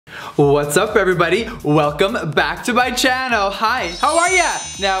What's up everybody? Welcome back to my channel. Hi, how are ya?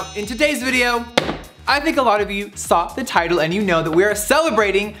 Now, in today's video, I think a lot of you saw the title and you know that we are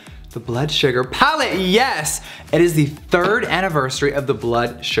celebrating the Blood Sugar palette. Yes, it is the 3rd anniversary of the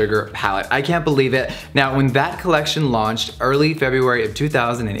Blood Sugar palette. I can't believe it. Now, when that collection launched early February of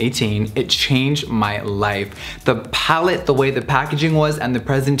 2018, it changed my life. The palette, the way the packaging was, and the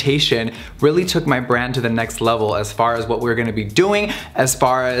presentation really took my brand to the next level as far as what we're gonna be doing, as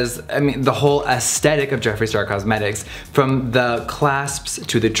far as, the whole aesthetic of Jeffree Star Cosmetics. From the clasps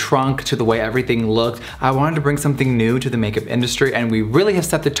to the trunk to the way everything looked, I wanted to bring something new to the makeup industry, and we really have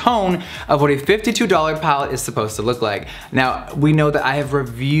set the tone of what a $52 palette is supposed to look like. Now, we know that I have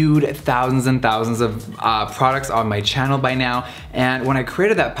reviewed thousands and thousands of products on my channel by now, and when I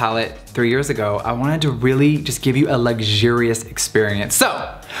created that palette 3 years ago, I wanted to really just give you a luxurious experience.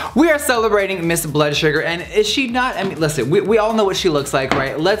 So, we are celebrating Miss Blood Sugar, and is she not, listen, we all know what she looks like,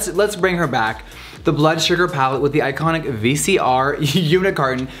 right? Let's bring her back. The Blood Sugar palette with the iconic VCR unit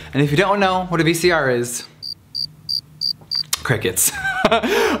carton, and if you don't know what a VCR is, crickets.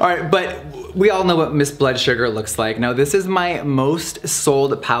 Alright, but we all know what Miss Blood Sugar looks like. Now, this is my most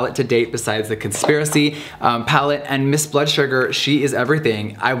sold palette to date besides the Conspiracy palette, and Miss Blood Sugar, she is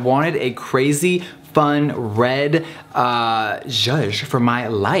everything. I wanted a crazy, fun, red zhuzh for my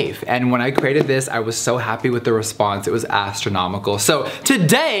life. And when I created this, I was so happy with the response. It was astronomical. So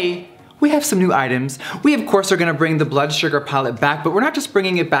today, we have some new items. We of course are gonna bring the Blood Sugar palette back, but we're not just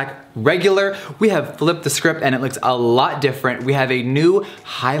bringing it back regular. We have flipped the script and it looks a lot different. We have a new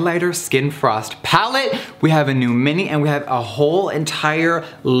highlighter Skin Frost palette. We have a new mini, and we have a whole entire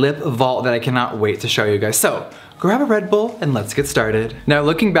lip vault that I cannot wait to show you guys. So, grab a Red Bull and let's get started. Now,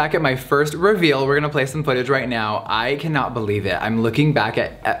 looking back at my first reveal, we're gonna play some footage right now. I cannot believe it. I'm looking back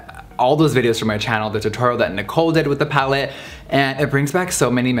at all those videos from my channel, the tutorial that Nicole did with the palette, and it brings back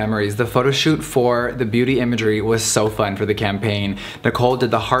so many memories. The photo shoot for the beauty imagery was so fun for the campaign. Nicole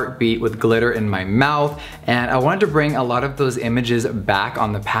did the heartbeat with glitter in my mouth, and I wanted to bring a lot of those images back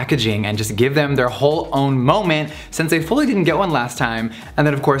on the packaging and just give them their whole own moment, since they fully didn't get one last time. And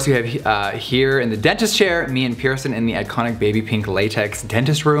then of course you have here in the dentist chair, me and Pearson in the iconic baby pink latex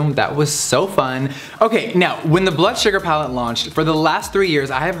dentist room. That was so fun. Okay, now when the Blood Sugar palette launched, for the last 3 years,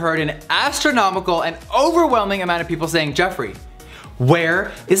 I have heard an astronomical and overwhelming amount of people saying, Jeffree,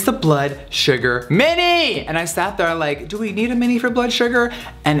 where is the Blood Sugar mini? And I sat there like, do we need a mini for Blood Sugar?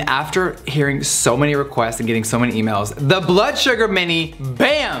 And after hearing so many requests and getting so many emails, the Blood Sugar mini,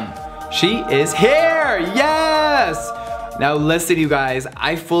 bam, she is here, yes! Now listen, you guys,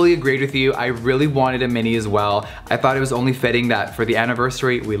 I fully agreed with you. I really wanted a mini as well. I thought it was only fitting that for the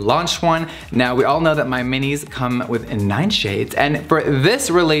anniversary, we launched one. Now, we all know that my minis come with 9 shades, and for this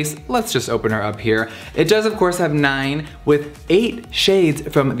release, let's just open her up here. It does, of course, have 9 with 8 shades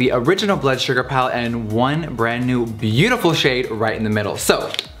from the original Blood Sugar palette and 1 brand new beautiful shade right in the middle.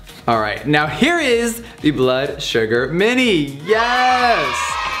 So, all right, now here is the Blood Sugar mini,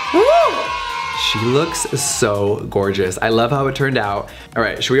 yes! Woo! She looks so gorgeous. I love how it turned out. All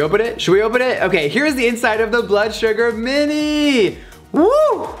right, should we open it? Should we open it? Okay, here's the inside of the Blood Sugar mini.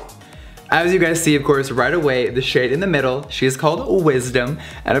 Woo! As you guys see, of course, right away, the shade in the middle, she is called Wisdom.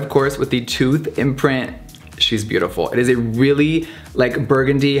 And of course, with the tooth imprint, she's beautiful. It is a really like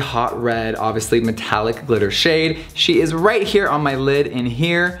burgundy, hot red, obviously metallic glitter shade. She is right here on my lid in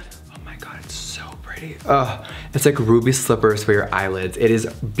here. Oh my God, it's so pretty. Ugh. It's like ruby slippers for your eyelids. It is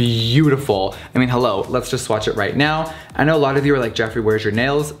beautiful. Hello, let's just swatch it right now. I know a lot of you are like, Jeffree, where's your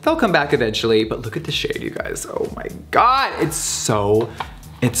nails? They'll come back eventually, but look at the shade, you guys. Oh my God, it's so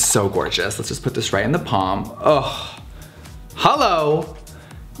gorgeous. Let's just put this right in the palm. Oh, hello.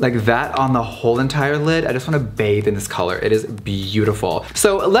 Like that on the whole entire lid. I just want to bathe in this color. It is beautiful.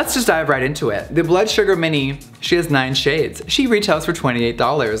 So let's just dive right into it. The Blood Sugar mini, she has 9 shades. She retails for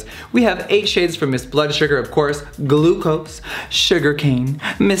 $28. We have 8 shades from Miss Blood Sugar, of course, Glucose, Sugarcane,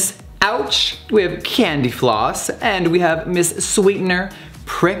 Miss Ouch, we have Candy Floss, and we have Miss Sweetener,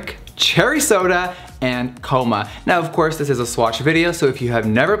 Prick, Cherry Soda, and Coma. Now, of course, this is a swatch video, so if you have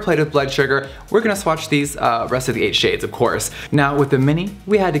never played with Blood Sugar, we're gonna swatch these rest of the 8 shades, of course. Now, with the mini,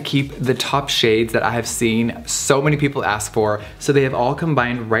 we had to keep the top shades that I have seen so many people ask for, so they have all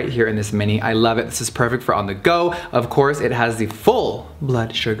combined right here in this mini. I love it. This is perfect for on the go. Of course, it has the full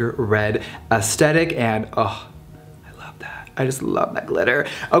Blood Sugar red aesthetic, and oh, I love that. I just love that glitter.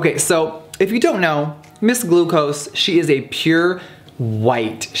 Okay, so if you don't know, Miss Glucose, she is a pure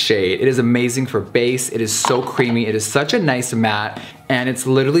white shade. It is amazing for base. It is so creamy. It is such a nice matte. and it's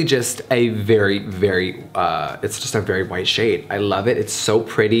literally just a very, very, it's just a very white shade. I love it. It's so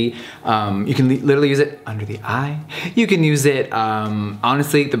pretty. You can literally use it under the eye. You can use it,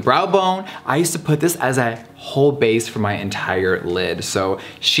 honestly, the brow bone. I used to put this as a whole base for my entire lid. So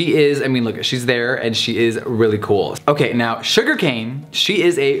she is, I mean, look, she's there and she is really cool. Okay, now Sugarcane, she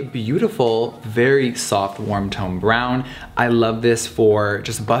is a beautiful, very soft, warm tone brown. I love this for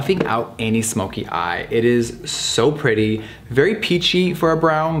just buffing out any smoky eye. It is so pretty, very peachy for a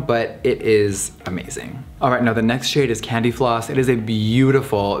brown, but it is amazing. All right, now the next shade is Candy Floss. It is a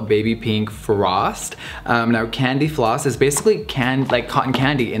beautiful baby pink frost. Now Candy Floss is basically like cotton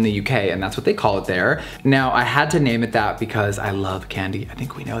candy in the UK, and that's what they call it there. Now I had to name it that because I love candy. I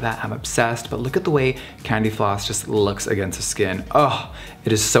think we know that, I'm obsessed, but look at the way Candy Floss just looks against the skin. Oh,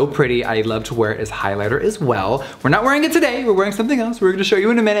 it is so pretty. I love to wear it as highlighter as well. We're not wearing it today, we're wearing something else. We're gonna show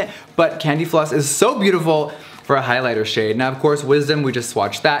you in a minute, but Candy Floss is so beautiful for a highlighter shade. Now, of course, Wisdom, we just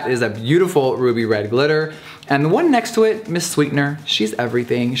swatched that. It is a beautiful ruby red glitter. And the one next to it, Miss Sweetener, she's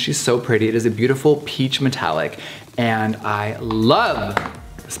everything. She's so pretty. It is a beautiful peach metallic. And I love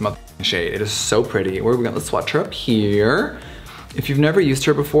this motherfucking shade. It is so pretty. Let's swatch her up here. If you've never used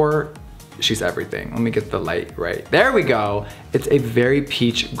her before, she's everything. Let me get the light right. There we go. It's a very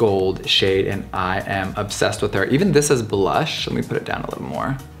peach gold shade and I am obsessed with her. Even this is blush. Let me put it down a little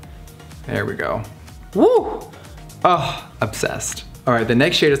more. There we go. Woo! Oh, obsessed. All right, the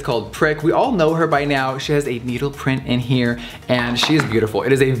next shade is called Prick. We all know her by now. She has a needle print in here and she is beautiful.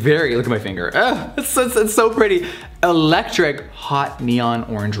 It is a very, look at my finger. It's so pretty. Electric hot neon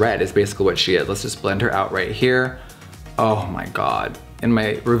orange red is basically what she is. Let's just blend her out right here. Oh my God. In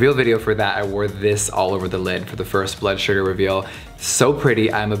my reveal video for that, I wore this all over the lid for the first Blood Sugar reveal. So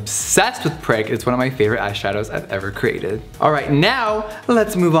pretty, I'm obsessed with Prick. It's one of my favorite eyeshadows I've ever created. All right, now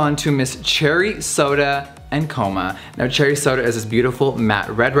let's move on to Miss Cherry Soda and Coma. Now Cherry Soda is this beautiful matte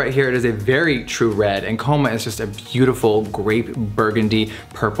red right here. It is a very true red, and Coma is just a beautiful grape burgundy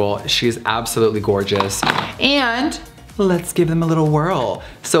purple. She is absolutely gorgeous. And let's give them a little whirl.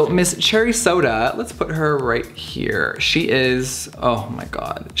 So Miss Cherry Soda, let's put her right here. She is, oh my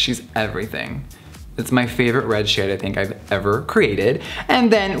God, she's everything. It's my favorite red shade I think I've ever created.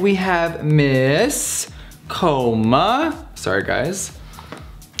 And then we have Miss Coma. Sorry guys.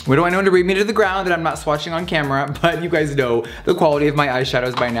 We don't want anyone to read me to the ground that I'm not swatching on camera, but you guys know the quality of my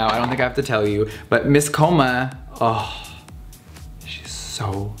eyeshadows by now. I don't think I have to tell you, but Miss Coma, oh, she's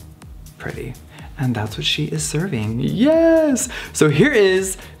so pretty. And that's what she is serving. Yes! So here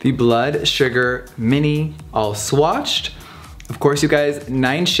is the Blood Sugar Mini, all swatched. Of course, you guys,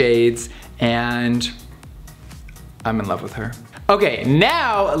 9 shades, and I'm in love with her. Okay,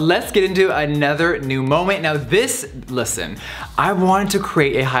 now let's get into another new moment. Now this, listen, I wanted to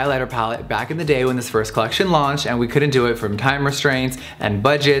create a highlighter palette back in the day when this first collection launched, and we couldn't do it from time restraints and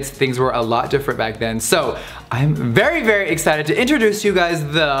budgets. Things were a lot different back then. So I'm very, very excited to introduce you guys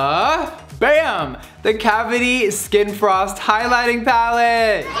BAM! The Cavity Skin Frost Highlighting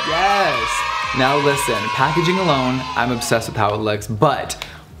Palette! Yes! Now listen, packaging alone, I'm obsessed with how it looks, but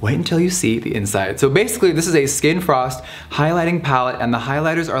wait until you see the inside. So basically, this is a Skin Frost highlighting palette, and the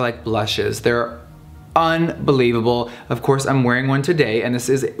highlighters are like blushes. They're unbelievable. Of course, I'm wearing one today, and this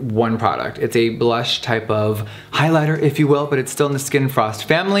is one product. It's a blush type of highlighter, if you will, but it's still in the Skin Frost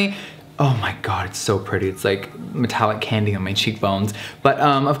family. Oh my God, it's so pretty. It's like metallic candy on my cheekbones. But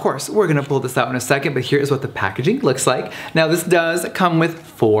of course, we're gonna pull this out in a second, but here is what the packaging looks like. Now this does come with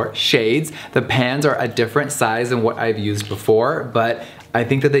 4 shades. The pans are a different size than what I've used before, but I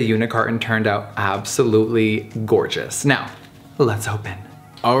think that the unicarton turned out absolutely gorgeous. Now, let's open.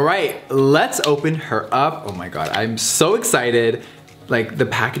 All right, let's open her up. Oh my God, I'm so excited. Like the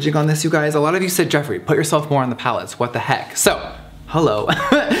packaging on this, you guys, a lot of you said, Jeffree, put yourself more on the palettes. What the heck? So, hello.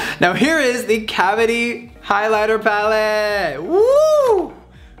 Now here is the Cavity Highlighter Palette. Woo!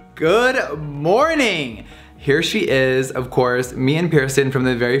 Good morning. Here she is, of course, me and Pearson from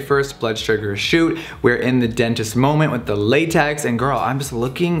the very first Blood Sugar shoot. We're in the dentist moment with the latex, and girl, I'm just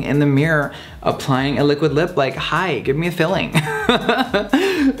looking in the mirror, applying a liquid lip like, hi, give me a filling.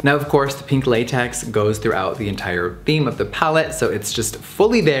 Now, of course, the pink latex goes throughout the entire theme of the palette, so it's just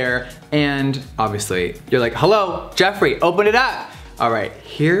fully there, and obviously, you're like, hello, Jeffree, open it up. All right,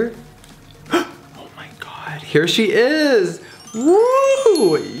 here, oh my God, here she is.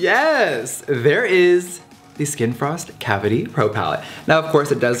 Woo, yes, there is the Skin Frost Cavity Pro Palette. Now, of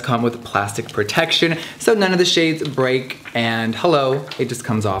course, it does come with plastic protection, so none of the shades break, and hello, it just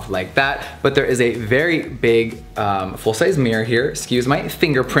comes off like that. But there is a very big full-size mirror here. Excuse my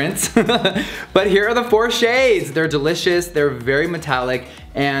fingerprints. But here are the 4 shades. They're delicious, they're very metallic,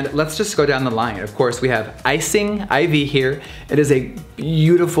 and let's just go down the line. Of course, we have Icing IV here. It is a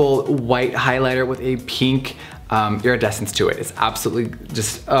beautiful white highlighter with a pink iridescence to it. It's absolutely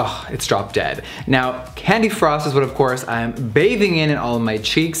just, oh, it's drop dead. Now, Candy Frost is what, of course, I'm bathing in all of my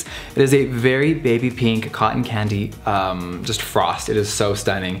cheeks. It is a very baby pink cotton candy, just frost. It is so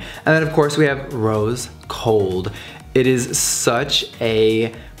stunning. And then, of course, we have Rose Cold. It is such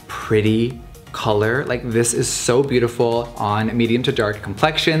a pretty color. Like, this is so beautiful on medium to dark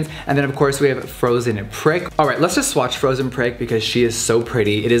complexions. And then, of course, we have Frozen Prick. All right, let's just swatch Frozen Prick because she is so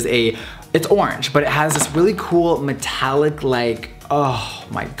pretty. It's orange, but it has this really cool metallic, like, oh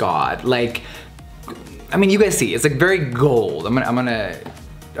my God. Like, I mean, you guys see, it's like very gold. I'm gonna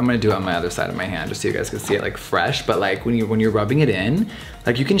do it on my other side of my hand just so you guys can see it like fresh, but like when you're rubbing it in,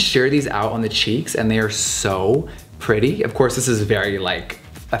 like you can shear these out on the cheeks and they are so pretty. Of course, this is very like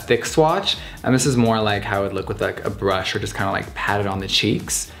a thick swatch, and this is more like how it would look with like a brush or just kind of like pat it on the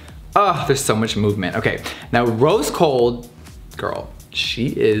cheeks. Oh, there's so much movement. Okay, now Rose Cold, girl, she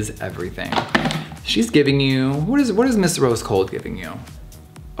is everything. She's giving you, what is Miss Rose Cold giving you?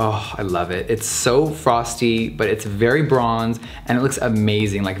 Oh, I love it. It's so frosty, but it's very bronze and it looks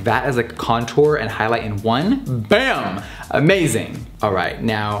amazing. Like that as like contour and highlight in one, bam, amazing. All right,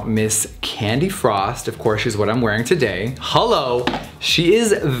 now Miss Candy Frost, of course, she's what I'm wearing today. Hello, she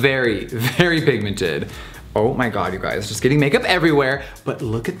is very, very pigmented. Oh my God, you guys, just getting makeup everywhere, but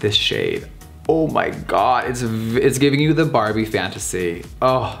look at this shade. Oh my God, it's giving you the Barbie fantasy.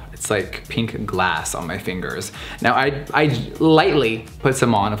 Oh, it's like pink glass on my fingers. Now I lightly put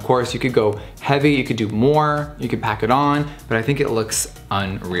some on. Of course, you could go heavy, you could do more, you could pack it on, but I think it looks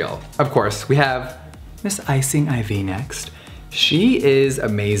unreal. Of course, we have Miss Icing IV next. She is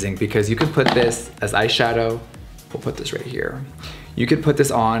amazing because you could put this as eyeshadow. We'll put this right here. You could put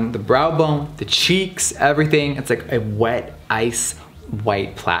this on the brow bone, the cheeks, everything. It's like a wet ice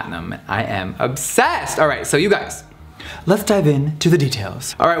white platinum. I am obsessed. All right, so you guys, let's dive into the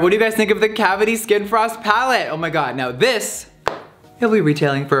details. All right, what do you guys think of the Cavity Skin Frost palette? Oh my God, now this, it'll be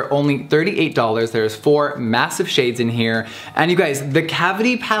retailing for only $38. There's 4 massive shades in here. And you guys, the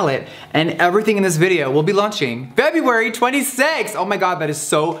Cavity palette and everything in this video will be launching February 26th. Oh my God, that is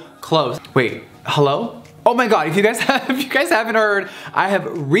so close. Wait, hello? Oh my God, if you guys haven't heard, I have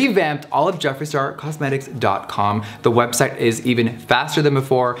revamped all of JeffreeStarCosmetics.com. The website is even faster than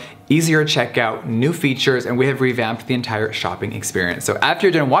before, easier to check out, new features, and we have revamped the entire shopping experience. So after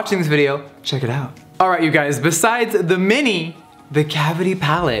you're done watching this video, check it out. All right, you guys, besides the Cavity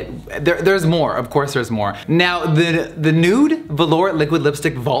palette, there's more, of course there's more. Now, the Nude Velour Liquid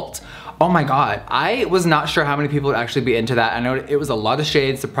Lipstick Vault, oh my God, I was not sure how many people would actually be into that. I know it was a lot of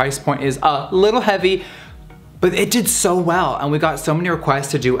shades, the price point is a little heavy, but it did so well, and we got so many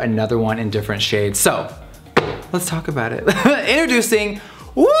requests to do another one in different shades. So, let's talk about it. Introducing,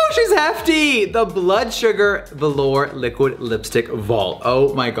 woo, she's hefty! The Blood Sugar Velour Liquid Lipstick Vault.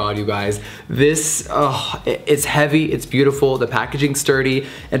 Oh my God, you guys. This, it's heavy, it's beautiful, the packaging's sturdy.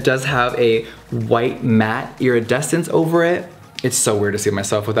 It does have a white matte iridescence over it. It's so weird to see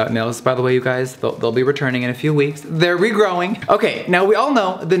myself without nails, by the way, you guys. They'll be returning in a few weeks. They're regrowing. Okay, now we all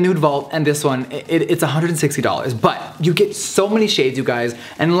know the Nude Vault and this one, it's $160, but you get so many shades, you guys.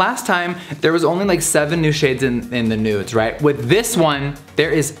 And last time, there was only like 7 new shades in the nudes, right? With this one,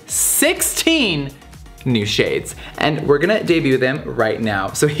 there is 16 new shades, and we're gonna debut them right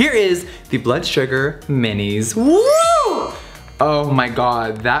now. So here is the Blood Sugar Minis. Woo! Oh my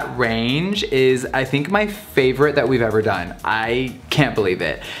God, that range is, I think, my favorite that we've ever done. I can't believe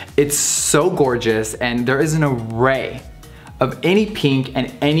it. It's so gorgeous, and there is an array of any pink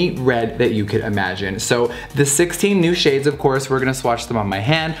and any red that you could imagine. So the 16 new shades, of course, we're gonna swatch them on my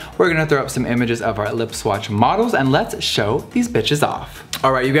hand. We're gonna throw up some images of our lip swatch models, and let's show these bitches off.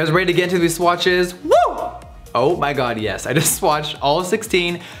 All right, you guys ready to get into these swatches? Woo! Oh my God, yes. I just swatched all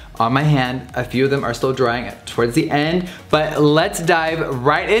 16 on my hand. A few of them are still drying towards the end, but let's dive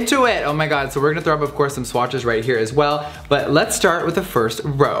right into it. Oh my God, so we're gonna throw up, of course, some swatches right here as well, but let's start with the first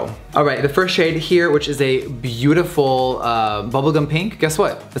row. All right, the first shade here, which is a beautiful bubblegum pink. Guess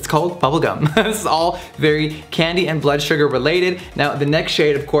what? It's called bubblegum. This is all very candy and blood sugar related. Now, the next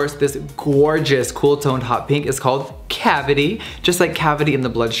shade, of course, this gorgeous cool toned hot pink is called Cavity. Just like Cavity in the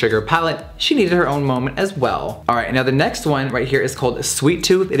Blood Sugar palette, she needed her own moment as well. All right, now the next one right here is called Sweet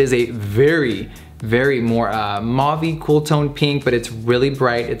Tooth. It is a very, very more mauve-y, cool tone pink, but it's really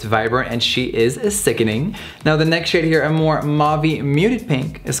bright, it's vibrant, and she is sickening. Now the next shade here, a more mauve-y muted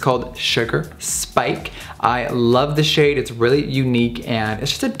pink, is called Sugar Spike. I love the shade, it's really unique, and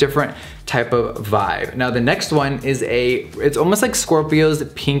it's just a different type of vibe. Now the next one is it's almost like Scorpio's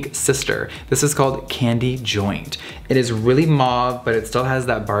pink sister. This is called Candy Joint. It is really mauve, but it still has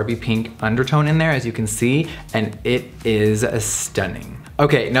that Barbie pink undertone in there, as you can see, and it is stunning.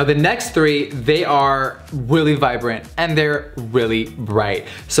 Okay, now the next three, they are really vibrant and they're really bright.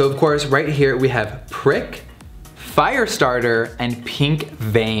 So of course, right here we have Prick, Firestarter, and Pink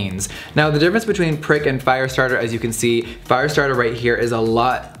Veins. Now the difference between Prick and Firestarter, as you can see, Firestarter right here is a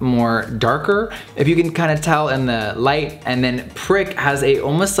lot more darker, if you can kind of tell in the light, and then Prick has a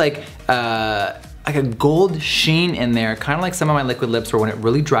almost like a gold sheen in there, kind of like some of my liquid lips where when it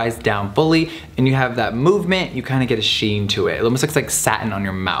really dries down fully and you have that movement, you kind of get a sheen to it. It almost looks like satin on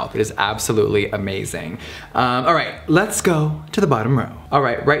your mouth. It is absolutely amazing. All right, let's go to the bottom row. All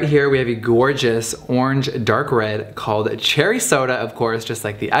right, right here we have a gorgeous orange dark red called Cherry Soda, of course, just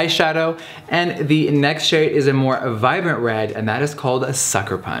like the eyeshadow. And the next shade is a more vibrant red, and that is called a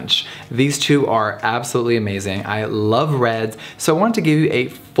Sucker Punch. These two are absolutely amazing. I love reds, so I wanted to give you a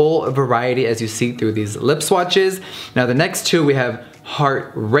full variety as you see through these lip swatches. Now the next two we have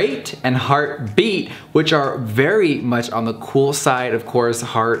Heart Rate and Heartbeat, which are very much on the cool side. Of course,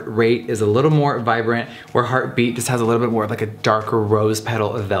 Heart Rate is a little more vibrant, where Heartbeat just has a little bit more of like a darker rose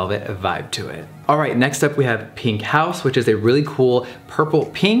petal velvet vibe to it. All right, next up we have Pink House, which is a really cool purple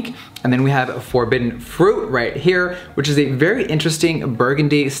pink. And then we have Forbidden Fruit right here, which is a very interesting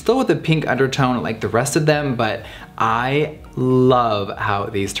burgundy, still with a pink undertone like the rest of them, but I love how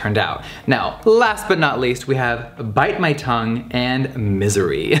these turned out. Now, last but not least, we have Bite My Tongue and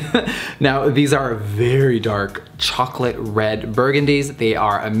Misery. Now, these are very dark chocolate red burgundies. They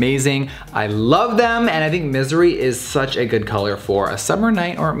are amazing. I love them, and I think Misery is such a good color for a summer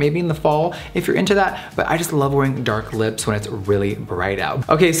night or maybe in the fall if you're into that, but I just love wearing dark lips when it's really bright out.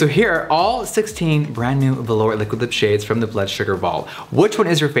 Okay, so here are all 16 brand new velour liquid lip shades from the Blood Sugar Vault. Which one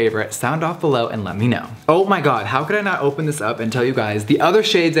is your favorite? Sound off below and let me know. Oh my god, how could I not open this up and tell you guys the other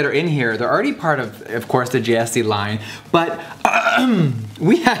shades that are in here? They're already part of course, the JSC line, but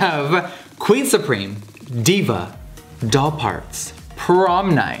we have Queen Supreme, Diva, Doll Parts,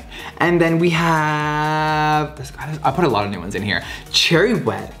 Prom Night, and then we have, I put a lot of new ones in here, Cherry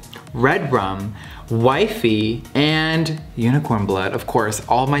Wet, Red Rum, Wifey, and Unicorn Blood. Of course,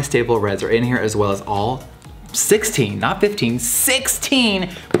 all my staple reds are in here, as well as all 16, not 15, 16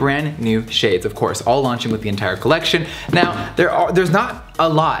 brand new shades, of course, all launching with the entire collection. Now, there's not a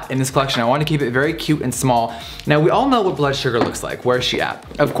lot in this collection. I want to keep it very cute and small. Now, we all know what Blood Sugar looks like. Where's she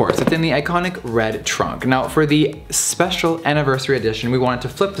at? Of course, it's in the iconic red trunk. Now, for the special anniversary edition, we wanted to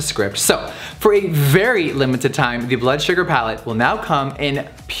flip the script. So, for a very limited time, the Blood Sugar palette will now come in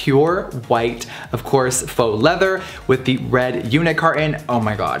pure white, of course, faux leather with the red unit carton. Oh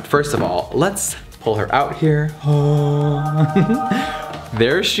my god. First of all, let's pull her out here. Oh.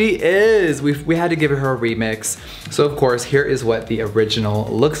 There she is. We had to give her a remix. So of course, here is what the original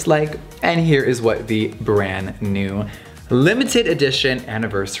looks like, and here is what the brand new limited edition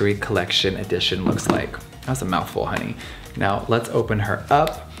anniversary collection edition looks like. That's a mouthful, honey. Now let's open her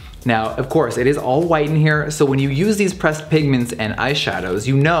up. Now, of course, it is all white in here, so when you use these pressed pigments and eyeshadows,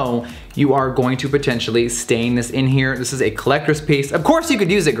 you know you are going to potentially stain this in here. This is a collector's piece. Of course you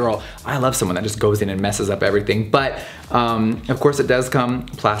could use it, girl. I love someone that just goes in and messes up everything, but of course it does come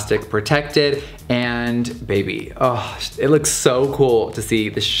plastic protected, and baby, oh, it looks so cool to see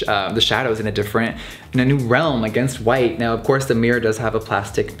the shadows in a new realm against white. Now, of course, the mirror does have a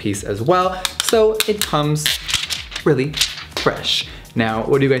plastic piece as well, so it comes really fresh. Now,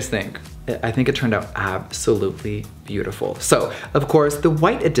 what do you guys think? I think it turned out absolutely beautiful. So, of course, the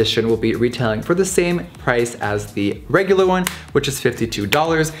white edition will be retailing for the same price as the regular one, which is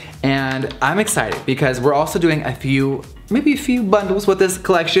 $52. And I'm excited because we're also doing maybe a few bundles with this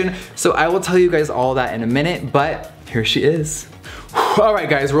collection. So I will tell you guys all that in a minute, but here she is. All right,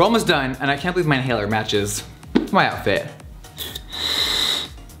 guys, we're almost done, and I can't believe my inhaler matches my outfit.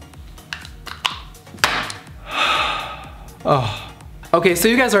 Oh. Okay, so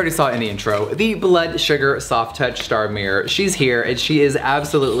you guys already saw it in the intro. The Blood Sugar Soft Touch Star Mirror. She's here, and she is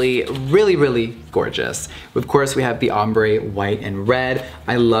absolutely really, really gorgeous. Of course, we have the ombre white and red.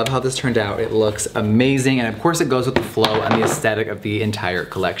 I love how this turned out. It looks amazing, and of course it goes with the flow and the aesthetic of the entire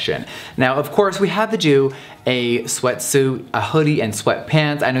collection. Now, of course, we had to do a sweatsuit, a hoodie, and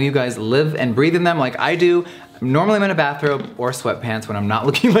sweatpants. I know you guys live and breathe in them like I do. Normally I'm in a bathrobe or sweatpants when I'm not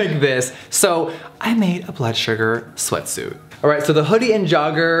looking like this, so I made a blood sugar sweatsuit. All right, so the hoodie and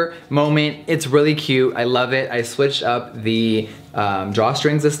jogger moment, it's really cute. I love it. I switched up the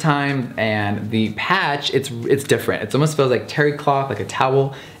drawstrings this time, and the patch, it's different. It almost feels like terry cloth, like a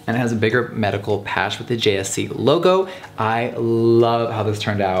towel, and it has a bigger medical patch with the JSC logo. I love how this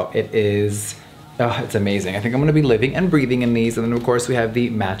turned out. It is, oh, it's amazing. I think I'm gonna be living and breathing in these. And then of course we have the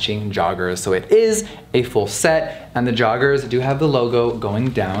matching joggers. So it is a full set, and the joggers do have the logo going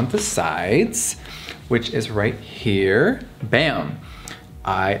down the sides, which is right here. Bam.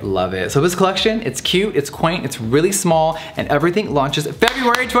 I love it. So this collection, it's cute, it's quaint, it's really small, and everything launches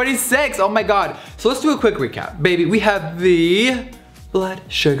February 26th. Oh my God. So let's do a quick recap. Baby, we have the Blood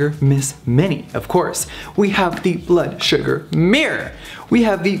Sugar Miss Mini, of course. We have the Blood Sugar Mirror. We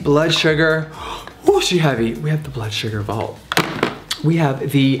have the Blood Sugar, oh, she heavy. We have the Blood Sugar Vault. We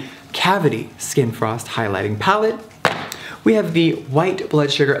have the Cavity Skin Frost Highlighting Palette. We have the White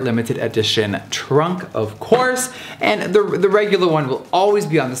Blood Sugar Limited Edition Trunk, of course, and the regular one will always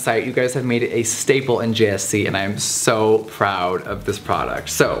be on the site. You guys have made it a staple in JSC, and I am so proud of this product.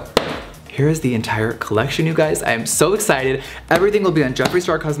 So, here is the entire collection, you guys. I am so excited. Everything will be on Jeffree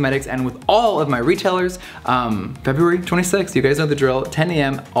Star Cosmetics and with all of my retailers. February 26th, you guys know the drill, 10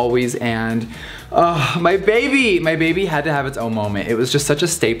 a.m. always, and my baby had to have its own moment. It was just such a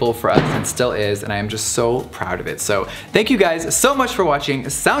staple for us and still is, and I am just so proud of it. So thank you guys so much for watching.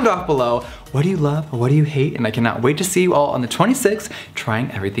 Sound off below. What do you love? What do you hate? And I cannot wait to see you all on the 26th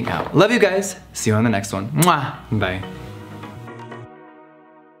trying everything out. Love you guys. See you on the next one. Mwah. Bye.